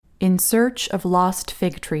In Search of Lost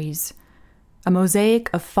Fig Trees, a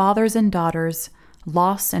mosaic of fathers and daughters,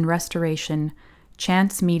 loss and restoration,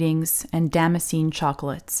 chance meetings, and Damascene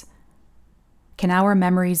chocolates. Can Our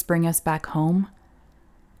Memories Bring Us Back Home?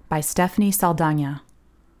 By Stephanie Saldaña.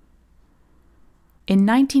 In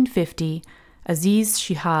 1950, Aziz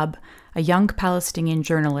Shihab, a young Palestinian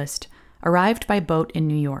journalist, arrived by boat in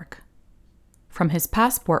New York. From his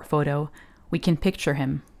passport photo, we can picture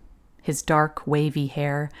him. His dark, wavy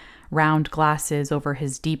hair, round glasses over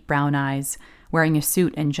his deep brown eyes, wearing a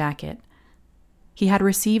suit and jacket. He had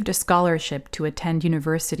received a scholarship to attend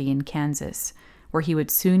university in Kansas, where he would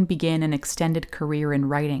soon begin an extended career in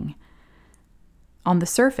writing. On the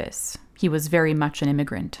surface, he was very much an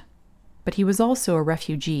immigrant, but he was also a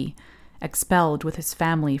refugee, expelled with his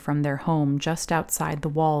family from their home just outside the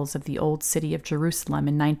walls of the old city of Jerusalem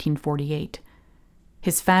in 1948,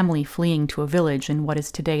 his family fleeing to a village in what is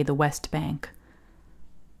today the West Bank.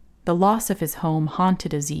 The loss of his home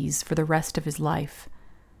haunted Aziz for the rest of his life.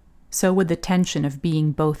 So would the tension of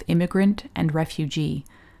being both immigrant and refugee,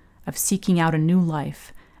 of seeking out a new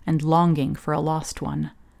life and longing for a lost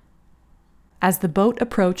one. As the boat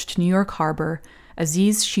approached New York Harbor,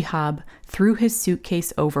 Aziz Shihab threw his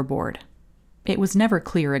suitcase overboard. It was never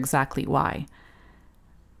clear exactly why.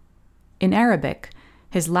 In Arabic,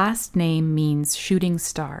 his last name means shooting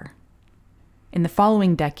star. In the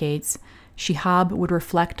following decades, Shihab would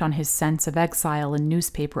reflect on his sense of exile in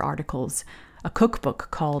newspaper articles, a cookbook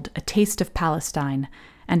called A Taste of Palestine,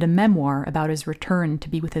 and a memoir about his return to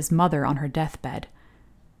be with his mother on her deathbed.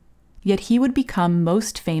 Yet he would become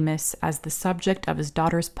most famous as the subject of his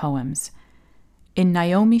daughter's poems. In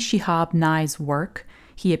Naomi Shihab Nye's work,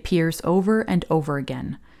 he appears over and over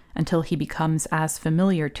again, until he becomes as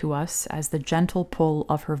familiar to us as the gentle pull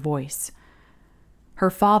of her voice. Her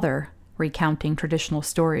father, recounting traditional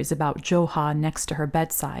stories about Joha next to her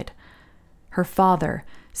bedside. Her father,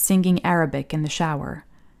 singing Arabic in the shower.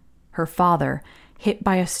 Her father, hit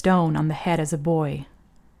by a stone on the head as a boy.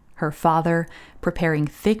 Her father, preparing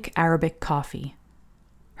thick Arabic coffee.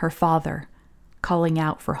 Her father, calling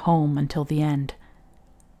out for home until the end.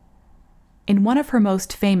 In one of her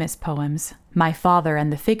most famous poems, My Father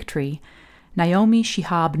and the Fig Tree, Naomi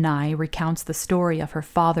Shihab Nye recounts the story of her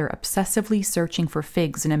father obsessively searching for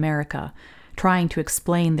figs in America, trying to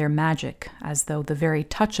explain their magic as though the very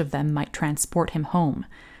touch of them might transport him home.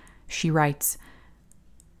 She writes,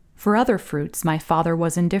 "For other fruits, my father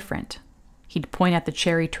was indifferent. He'd point at the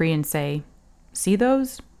cherry tree and say, 'See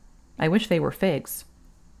those? I wish they were figs.'"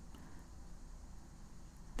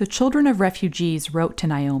 The children of refugees wrote to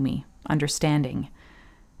Naomi, understanding.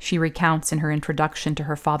 She recounts in her introduction to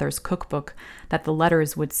her father's cookbook that the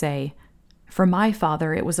letters would say, "For my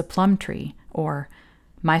father it was a plum tree," or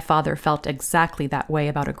 "My father felt exactly that way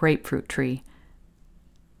about a grapefruit tree."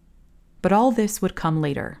 But all this would come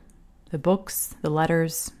later. The books, the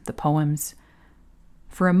letters, the poems.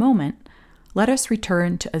 For a moment, let us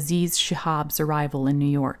return to Aziz Shihab's arrival in New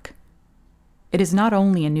York. It is not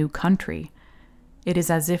only a new country. It is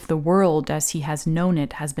as if the world as he has known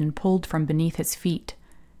it has been pulled from beneath his feet.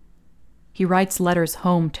 He writes letters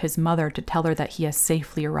home to his mother to tell her that he has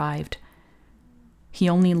safely arrived. He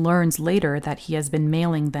only learns later that he has been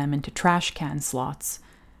mailing them into trash can slots.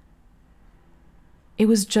 It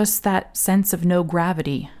was just that sense of no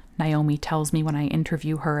gravity, Naomi tells me when I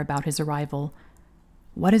interview her about his arrival.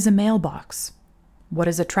 What is a mailbox? What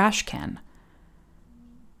is a trash can?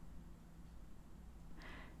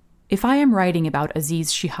 If I am writing about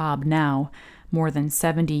Aziz Shihab now, more than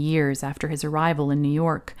 70 years after his arrival in New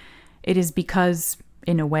York, it is because,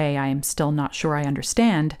 in a way I am still not sure I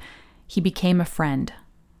understand, he became a friend.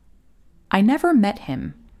 I never met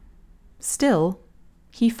him. Still,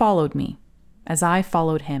 he followed me, as I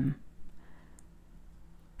followed him.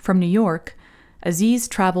 From New York, Aziz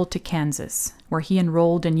traveled to Kansas, where he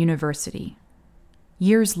enrolled in university.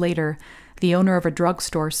 Years later, the owner of a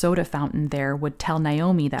drugstore soda fountain there would tell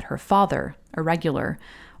Naomi that her father, a regular,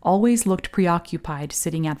 always looked preoccupied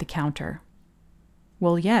sitting at the counter.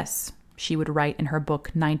 "Well, yes," she would write in her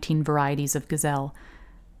book 19 Varieties of Gazelle.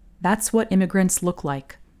 "That's what immigrants look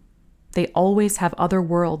like. They always have other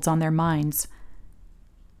worlds on their minds."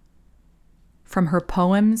 From her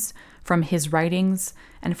poems, from his writings,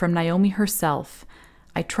 and from Naomi herself,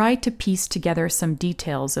 I tried to piece together some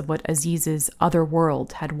details of what Aziz's other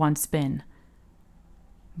world had once been.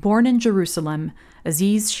 Born in Jerusalem,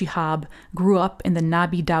 Aziz Shihab grew up in the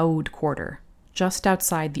Nabi Daoud quarter, just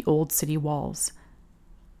outside the old city walls.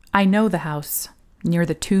 I know the house, near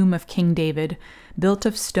the tomb of King David, built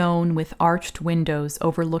of stone with arched windows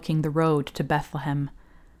overlooking the road to Bethlehem.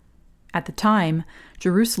 At the time,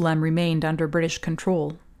 Jerusalem remained under British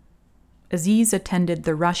control. Aziz attended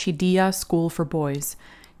the Rashidiyya School for Boys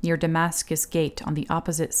near Damascus Gate on the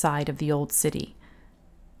opposite side of the Old City.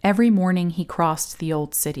 Every morning he crossed the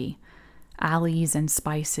Old City, alleys and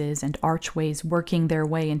spices and archways working their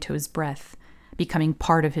way into his breath, becoming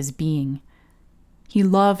part of his being. He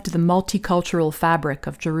loved the multicultural fabric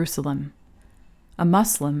of Jerusalem. A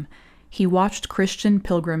Muslim, he watched Christian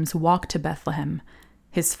pilgrims walk to Bethlehem,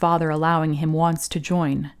 his father allowing him once to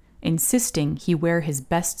join, insisting he wear his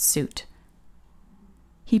best suit.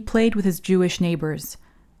 He played with his Jewish neighbors.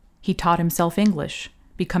 He taught himself English,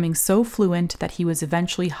 becoming so fluent that he was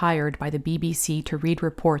eventually hired by the BBC to read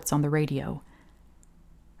reports on the radio.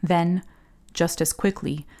 Then, just as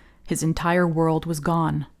quickly, his entire world was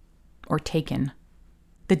gone, or taken.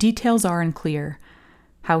 The details are unclear.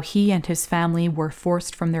 How he and his family were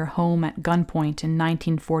forced from their home at gunpoint in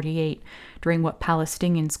 1948 during what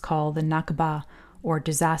Palestinians call the Nakba, or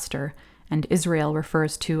disaster, and Israel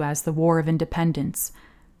refers to as the War of Independence.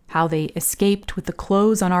 How they escaped with the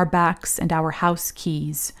clothes on our backs and our house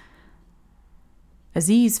keys.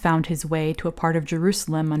 Aziz found his way to a part of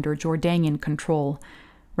Jerusalem under Jordanian control,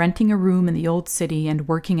 renting a room in the Old City and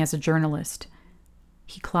working as a journalist.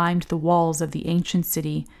 He climbed the walls of the ancient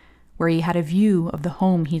city, where he had a view of the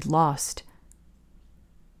home he'd lost.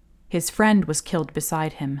 His friend was killed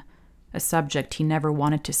beside him, a subject he never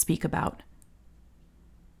wanted to speak about.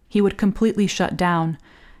 He would completely shut down,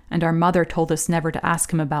 and our mother told us never to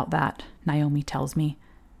ask him about that, Naomi tells me.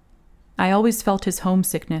 I always felt his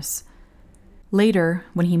homesickness. Later,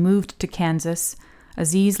 when he moved to Kansas,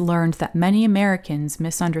 Aziz learned that many Americans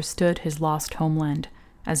misunderstood his lost homeland,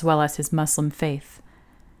 as well as his Muslim faith.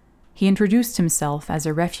 He introduced himself as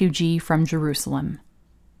a refugee from Jerusalem.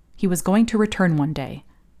 He was going to return one day.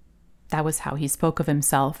 That was how he spoke of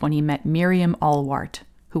himself when he met Miriam Alwart,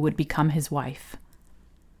 who would become his wife.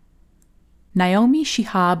 Naomi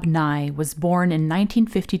Shihab Nye was born in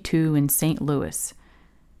 1952 in St. Louis.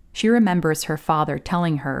 She remembers her father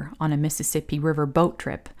telling her on a Mississippi River boat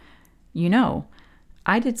trip, "You know,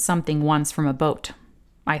 I did something once from a boat.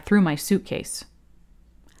 I threw my suitcase."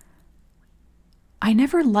 I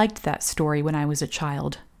never liked that story when I was a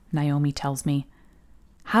child, Naomi tells me.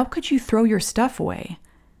 How could you throw your stuff away?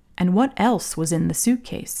 And what else was in the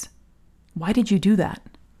suitcase? Why did you do that?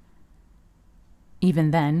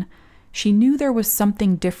 Even then, she knew there was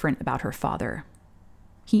something different about her father.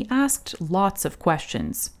 He asked lots of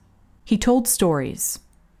questions. He told stories.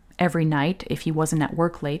 Every night, if he wasn't at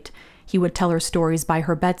work late, he would tell her stories by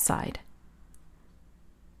her bedside.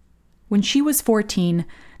 When she was 14,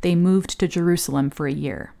 they moved to Jerusalem for a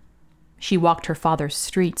year. She walked her father's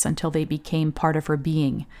streets until they became part of her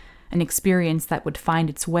being, an experience that would find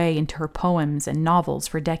its way into her poems and novels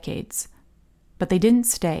for decades. But they didn't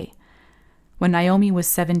stay. When Naomi was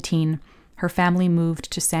 17, her family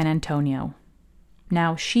moved to San Antonio.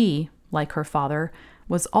 Now she, like her father,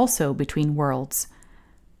 was also between worlds.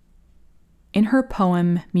 In her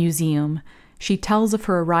poem, Museum, she tells of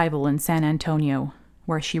her arrival in San Antonio,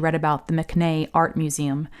 where she read about the McNay Art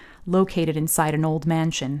Museum, located inside an old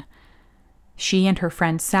mansion. She and her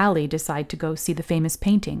friend Sally decide to go see the famous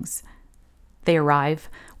paintings. They arrive,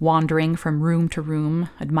 wandering from room to room,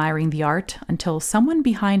 admiring the art, until someone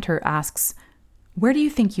behind her asks, "Where do you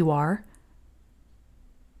think you are?"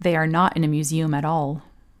 They are not in a museum at all,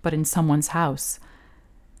 but in someone's house.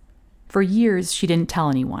 For years, she didn't tell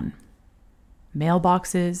anyone.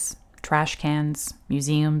 Mailboxes, trash cans,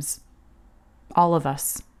 museums. All of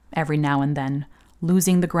us, every now and then,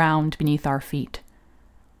 losing the ground beneath our feet.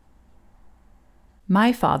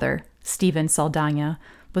 My father, Stephen Saldaña,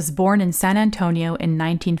 was born in San Antonio in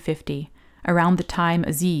 1950, around the time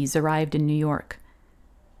Aziz arrived in New York.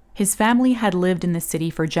 His family had lived in the city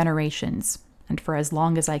for generations, and for as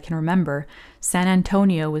long as I can remember, San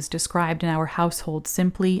Antonio was described in our household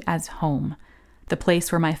simply as home, the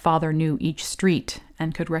place where my father knew each street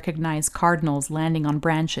and could recognize cardinals landing on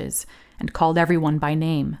branches and called everyone by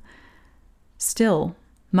name. Still,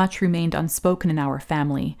 much remained unspoken in our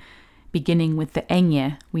family, beginning with the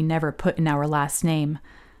ñ we never put in our last name,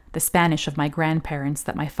 the Spanish of my grandparents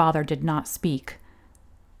that my father did not speak.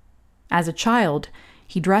 As a child,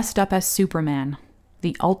 he dressed up as Superman,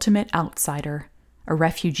 the ultimate outsider, a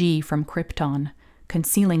refugee from Krypton,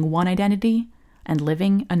 concealing one identity and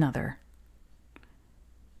living another.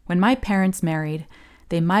 When my parents married,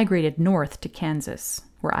 they migrated north to Kansas,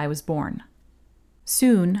 where I was born.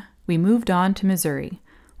 Soon, we moved on to Missouri,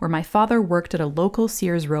 where my father worked at a local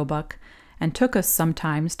Sears Roebuck and took us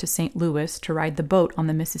sometimes to St. Louis to ride the boat on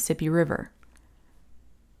the Mississippi River.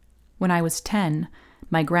 When I was 10,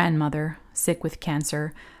 my grandmother, sick with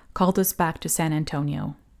cancer, called us back to San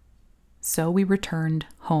Antonio. So we returned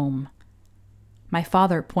home. My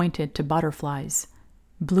father pointed to butterflies,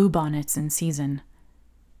 bluebonnets in season.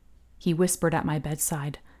 He whispered at my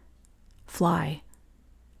bedside, "Fly,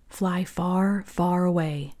 fly far, far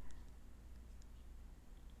away."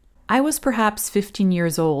 I was perhaps 15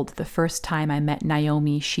 years old the first time I met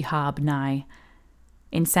Naomi Shihab Nye.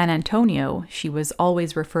 In San Antonio, she was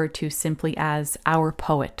always referred to simply as our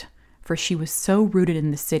poet, for she was so rooted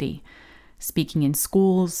in the city, speaking in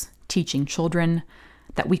schools, teaching children,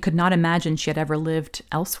 that we could not imagine she had ever lived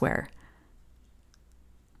elsewhere.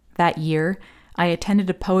 That year, I attended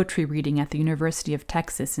a poetry reading at the University of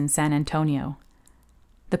Texas in San Antonio.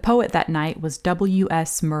 The poet that night was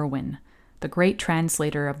W.S. Merwin, the great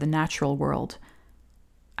translator of the natural world.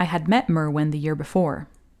 I had met Merwin the year before.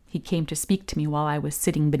 He came to speak to me while I was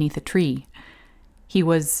sitting beneath a tree. He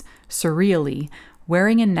was, surreally,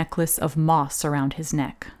 wearing a necklace of moss around his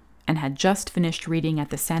neck, and had just finished reading at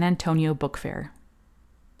the San Antonio Book Fair.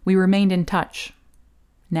 We remained in touch.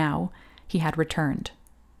 Now, he had returned.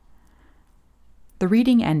 The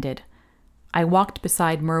reading ended. I walked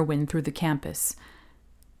beside Merwin through the campus.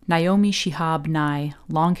 Naomi Shihab Nye,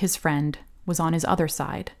 long his friend, was on his other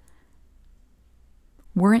side.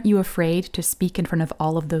 "Weren't you afraid to speak in front of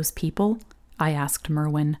all of those people?" I asked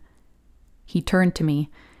Merwin. He turned to me,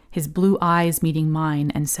 his blue eyes meeting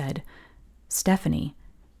mine, and said, "Stephanie,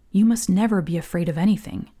 you must never be afraid of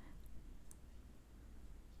anything."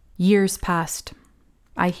 Years passed.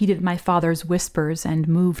 I heeded my father's whispers and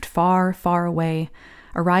moved far, far away,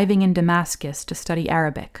 arriving in Damascus to study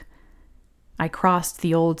Arabic. I crossed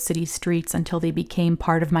the old city streets until they became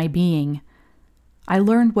part of my being. I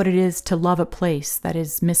learned what it is to love a place that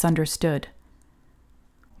is misunderstood.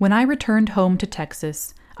 When I returned home to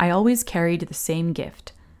Texas, I always carried the same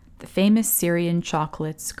gift, the famous Syrian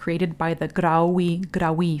chocolates created by the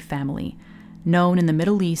Graoui family, known in the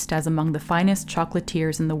Middle East as among the finest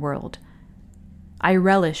chocolatiers in the world. I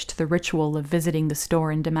relished the ritual of visiting the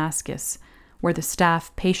store in Damascus, where the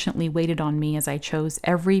staff patiently waited on me as I chose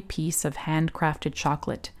every piece of handcrafted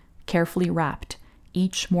chocolate, carefully wrapped,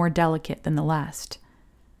 each more delicate than the last.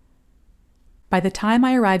 By the time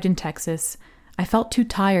I arrived in Texas, I felt too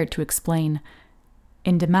tired to explain.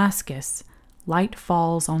 In Damascus, light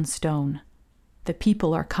falls on stone. The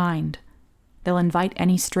people are kind. They'll invite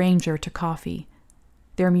any stranger to coffee.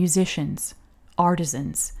 They're musicians,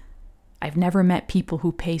 artisans. I've never met people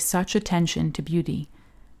who pay such attention to beauty.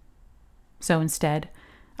 So instead,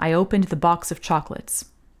 I opened the box of chocolates.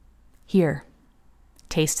 "Here,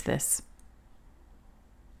 taste this."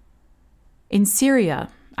 In Syria,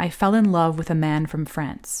 I fell in love with a man from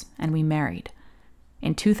France, and we married.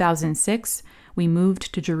 In 2006, we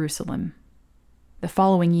moved to Jerusalem. The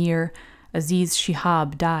following year, Aziz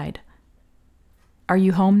Shihab died. "Are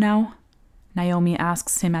you home now?" Naomi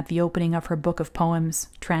asks him at the opening of her book of poems,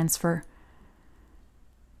 Transfer.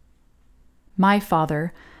 My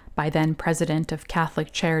father, by then president of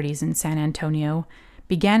Catholic Charities in San Antonio,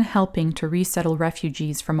 began helping to resettle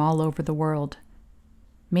refugees from all over the world.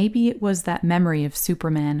 Maybe it was that memory of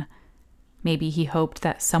Superman. Maybe he hoped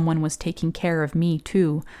that someone was taking care of me,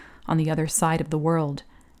 too, on the other side of the world.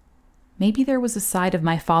 Maybe there was a side of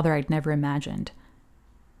my father I'd never imagined.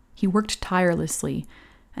 He worked tirelessly,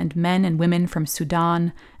 and men and women from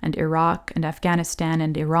Sudan and Iraq and Afghanistan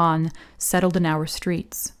and Iran settled in our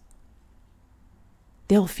streets.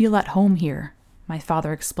 "They'll feel at home here," my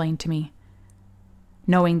father explained to me.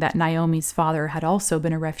 Knowing that Naomi's father had also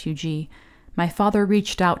been a refugee, my father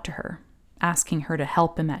reached out to her, asking her to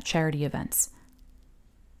help him at charity events.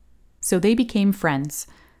 So they became friends,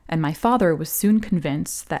 and my father was soon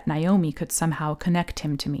convinced that Naomi could somehow connect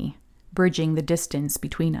him to me, bridging the distance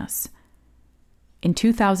between us. In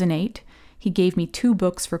 2008, he gave me 2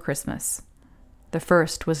 books for Christmas. The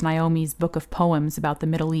first was Naomi's book of poems about the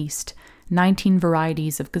Middle East, 19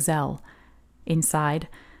 Varieties of Gazelle. Inside,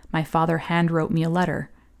 my father handwrote me a letter.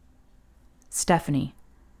 "Stephanie,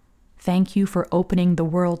 thank you for opening the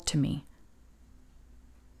world to me."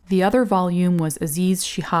 The other volume was Aziz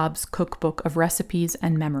Shihab's cookbook of recipes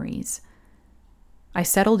and memories. I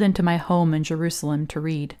settled into my home in Jerusalem to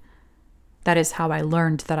read. That is how I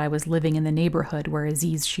learned that I was living in the neighborhood where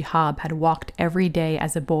Aziz Shihab had walked every day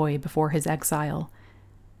as a boy before his exile.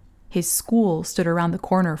 His school stood around the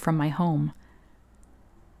corner from my home.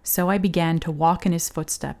 So I began to walk in his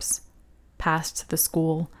footsteps, past the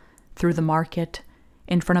school, through the market,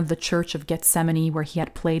 in front of the church of Gethsemane where he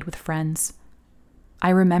had played with friends. I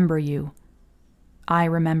remember you. I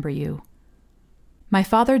remember you. My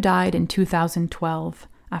father died in 2012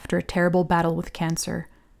 after a terrible battle with cancer.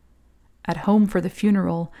 At home for the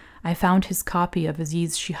funeral, I found his copy of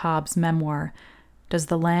Aziz Shihab's memoir, Does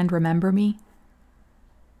the Land Remember Me?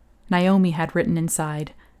 Naomi had written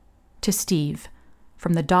inside, "To Steve,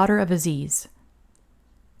 from the daughter of Aziz."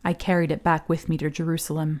 I carried it back with me to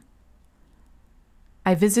Jerusalem.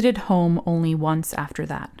 I visited home only once after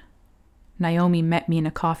that. Naomi met me in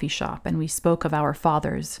a coffee shop, and we spoke of our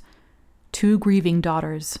fathers, 2 grieving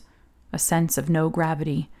daughters, a sense of no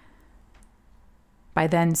gravity. By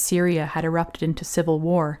then, Syria had erupted into civil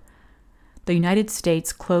war. The United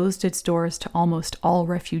States closed its doors to almost all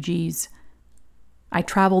refugees. I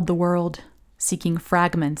traveled the world, seeking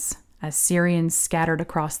fragments as Syrians scattered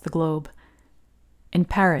across the globe. In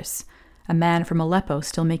Paris, a man from Aleppo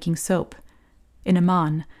still making soap. In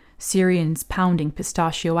Amman, Syrians pounding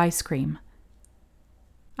pistachio ice cream.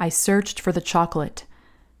 I searched for the chocolate.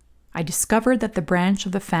 I discovered that the branch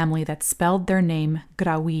of the family that spelled their name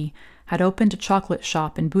Graoui had opened a chocolate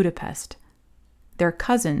shop in Budapest. Their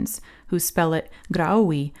cousins, who spell it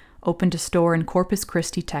Graoui, opened a store in Corpus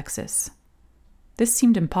Christi, Texas. This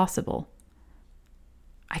seemed impossible.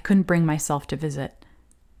 I couldn't bring myself to visit.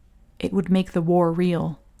 It would make the war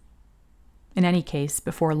real. In any case,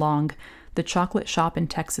 before long, the chocolate shop in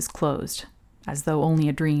Texas closed, as though only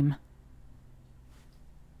a dream.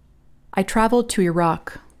 I traveled to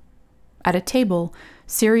Iraq. At a table,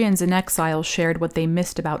 Syrians in exile shared what they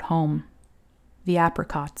missed about home. The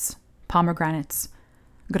apricots, pomegranates,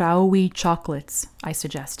 Graoui chocolates, I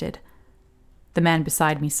suggested. The man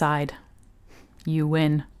beside me sighed. "You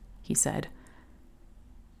win," he said.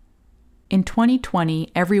 In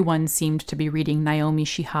 2020, everyone seemed to be reading Naomi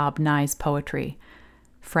Shihab Nye's poetry.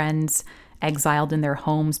 Friends, exiled in their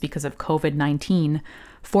homes because of COVID-19,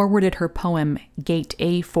 forwarded her poem Gate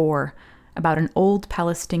A4 about an old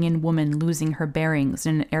Palestinian woman losing her bearings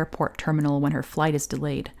in an airport terminal when her flight is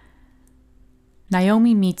delayed.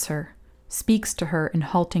 Naomi meets her, speaks to her in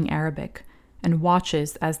halting Arabic, and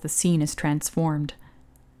watches as the scene is transformed.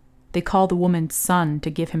 They call the woman's son to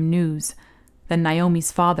give him news, then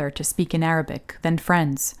Naomi's father to speak in Arabic, then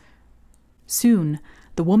friends. Soon,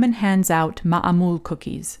 the woman hands out ma'amul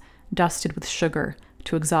cookies, dusted with sugar,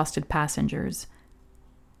 to exhausted passengers.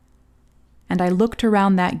 And I looked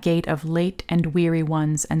around that gate of late and weary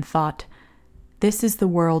ones and thought, "This is the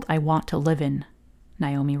world I want to live in,"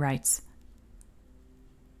 Naomi writes.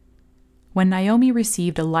 When Naomi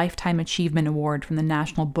received a Lifetime Achievement Award from the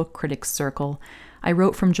National Book Critics Circle, I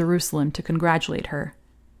wrote from Jerusalem to congratulate her.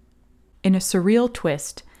 In a surreal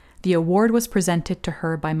twist, the award was presented to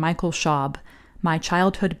her by Michael Schaub, my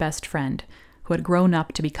childhood best friend, who had grown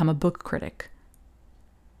up to become a book critic.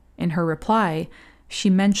 In her reply, she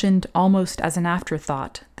mentioned almost as an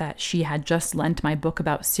afterthought that she had just lent my book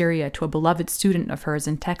about Syria to a beloved student of hers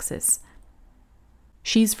in Texas.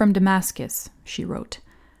 "She's from Damascus," she wrote.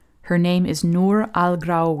 "Her name is Noor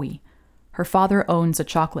al-Graoui. Her father owns a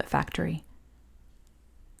chocolate factory."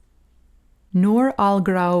 Noor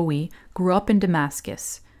al-Graoui grew up in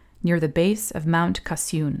Damascus, near the base of Mount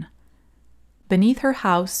Kasyoun. Beneath her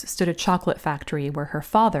house stood a chocolate factory where her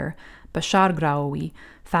father, Bashar Graoui,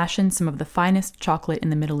 fashioned some of the finest chocolate in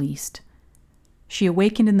the Middle East. She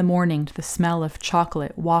awakened in the morning to the smell of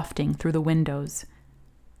chocolate wafting through the windows.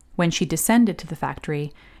 When she descended to the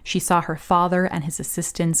factory, she saw her father and his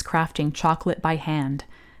assistants crafting chocolate by hand,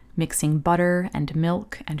 mixing butter and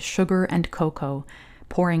milk and sugar and cocoa,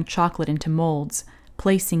 pouring chocolate into molds,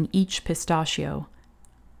 placing each pistachio.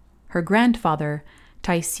 Her grandfather,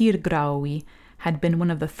 Taysir Graoui, had been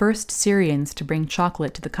one of the first Syrians to bring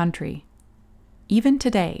chocolate to the country. Even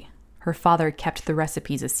today, her father kept the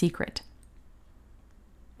recipes a secret.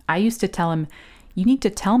 I used to tell him, "You need to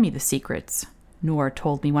tell me the secrets," Noor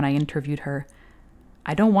told me when I interviewed her.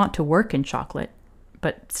 "I don't want to work in chocolate,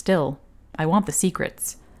 but still, I want the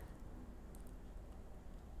secrets."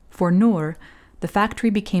 For Noor, the factory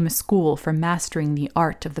became a school for mastering the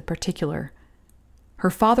art of the particular. Her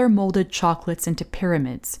father molded chocolates into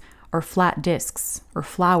pyramids, or flat discs, or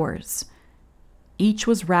flowers. Each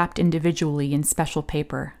was wrapped individually in special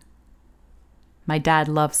paper. "My dad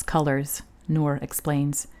loves colors," Noor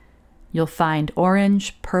explains. "You'll find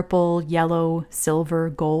orange, purple, yellow, silver,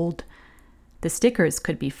 gold. The stickers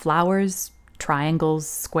could be flowers, triangles,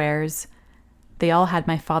 squares. They all had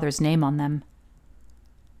my father's name on them."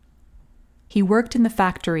 He worked in the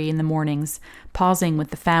factory in the mornings, pausing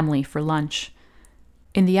with the family for lunch.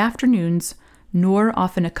 In the afternoons, Noor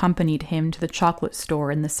often accompanied him to the chocolate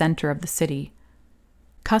store in the center of the city.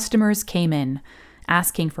 Customers came in,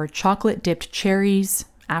 asking for chocolate-dipped cherries,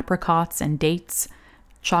 apricots, and dates,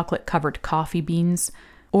 chocolate-covered coffee beans,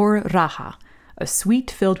 or raha, a sweet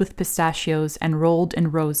filled with pistachios and rolled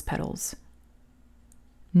in rose petals.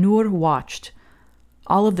 Noor watched.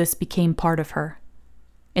 All of this became part of her.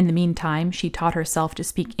 In the meantime, she taught herself to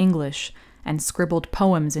speak English and scribbled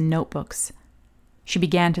poems in notebooks. She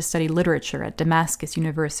began to study literature at Damascus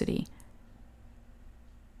University.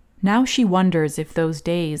 Now she wonders if those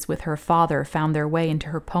days with her father found their way into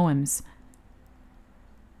her poems.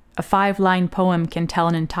 A 5-line poem can tell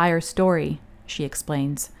an entire story, she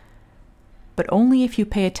explains, but only if you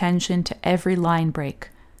pay attention to every line break,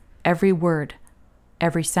 every word,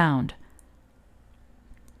 every sound.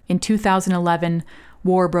 In 2011,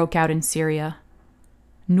 war broke out in Syria.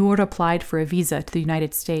 Noor applied for a visa to the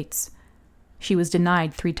United States. She was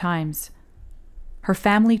denied 3 times. Her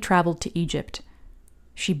family traveled to Egypt.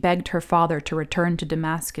 She begged her father to return to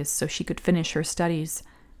Damascus so she could finish her studies.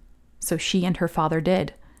 So she and her father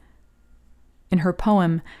did. In her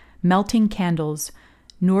poem, Melting Candles,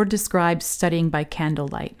 Noor describes studying by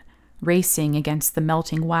candlelight, racing against the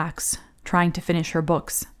melting wax, trying to finish her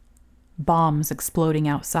books, bombs exploding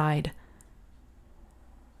outside.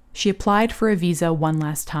 She applied for a visa one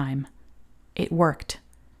last time. It worked.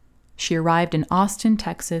 She arrived in Austin,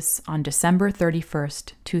 Texas on December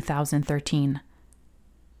 31st, 2013.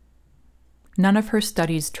 None of her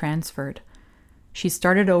studies transferred. She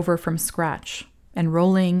started over from scratch,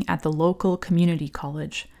 enrolling at the local community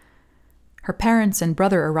college. Her parents and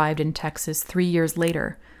brother arrived in Texas 3 years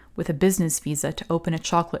later with a business visa to open a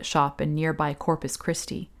chocolate shop in nearby Corpus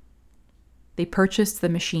Christi. They purchased the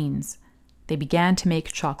machines. They began to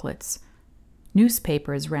make chocolates.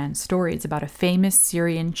 Newspapers ran stories about a famous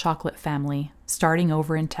Syrian chocolate family starting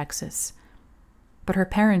over in Texas. But her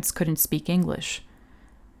parents couldn't speak English.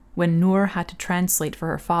 When Noor had to translate for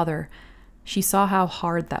her father, she saw how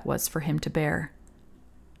hard that was for him to bear.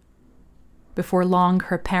 Before long,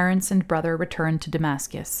 her parents and brother returned to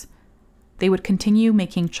Damascus. They would continue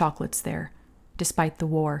making chocolates there, despite the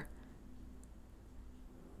war.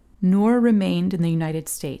 Noor remained in the United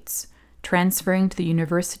States, transferring to the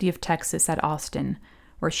University of Texas at Austin,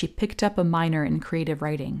 where she picked up a minor in creative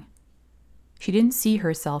writing. She didn't see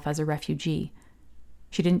herself as a refugee.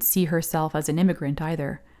 She didn't see herself as an immigrant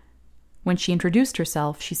either. When she introduced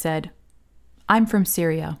herself, she said, "I'm from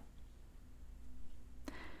Syria."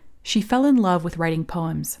 She fell in love with writing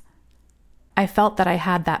poems. "I felt that I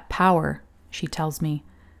had that power," she tells me,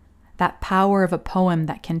 "that power of a poem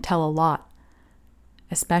that can tell a lot,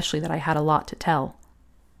 especially that I had a lot to tell."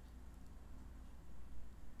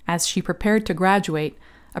 As she prepared to graduate,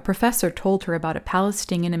 a professor told her about a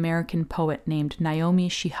Palestinian-American poet named Naomi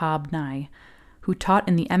Shihab Nye, who taught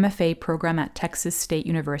in the MFA program at Texas State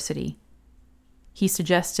University. He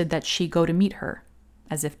suggested that she go to meet her,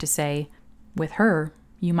 as if to say, with her,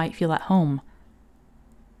 you might feel at home.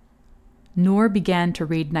 Noor began to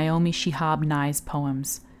read Naomi Shihab Nye's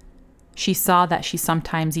poems. She saw that she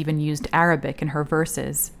sometimes even used Arabic in her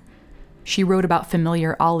verses. She wrote about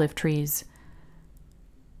familiar olive trees.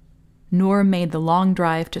 Noor made the long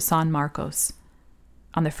drive to San Marcos.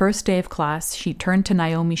 On the first day of class, she turned to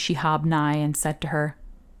Naomi Shihab Nye and said to her,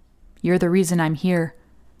 "You're the reason I'm here."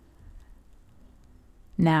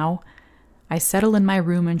 Now, I settle in my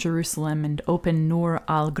room in Jerusalem and open Noor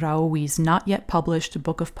al-Graowi's not yet published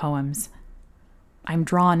book of poems. I'm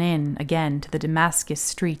drawn in, again, to the Damascus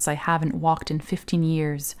streets I haven't walked in 15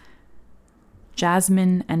 years.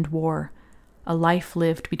 Jasmine and war, a life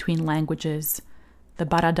lived between languages, the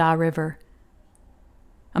Barada River.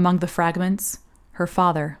 Among the fragments, her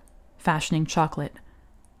father, fashioning chocolate.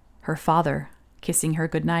 Her father, kissing her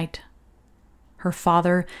goodnight. Her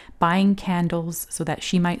father, buying candles so that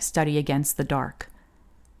she might study against the dark.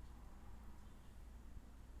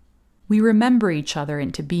 We remember each other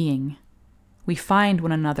into being. We find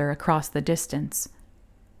one another across the distance.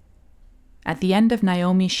 At the end of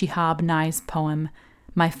Naomi Shihab Nye's poem,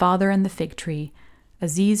 My Father and the Fig Tree,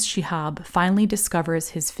 Aziz Shihab finally discovers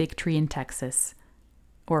his fig tree in Texas.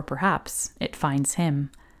 Or perhaps it finds him.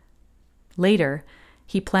 Later,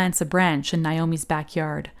 he plants a branch in Naomi's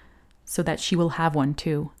backyard, so that she will have one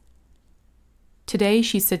too. Today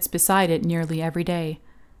she sits beside it nearly every day,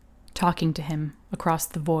 talking to him across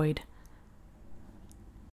the void.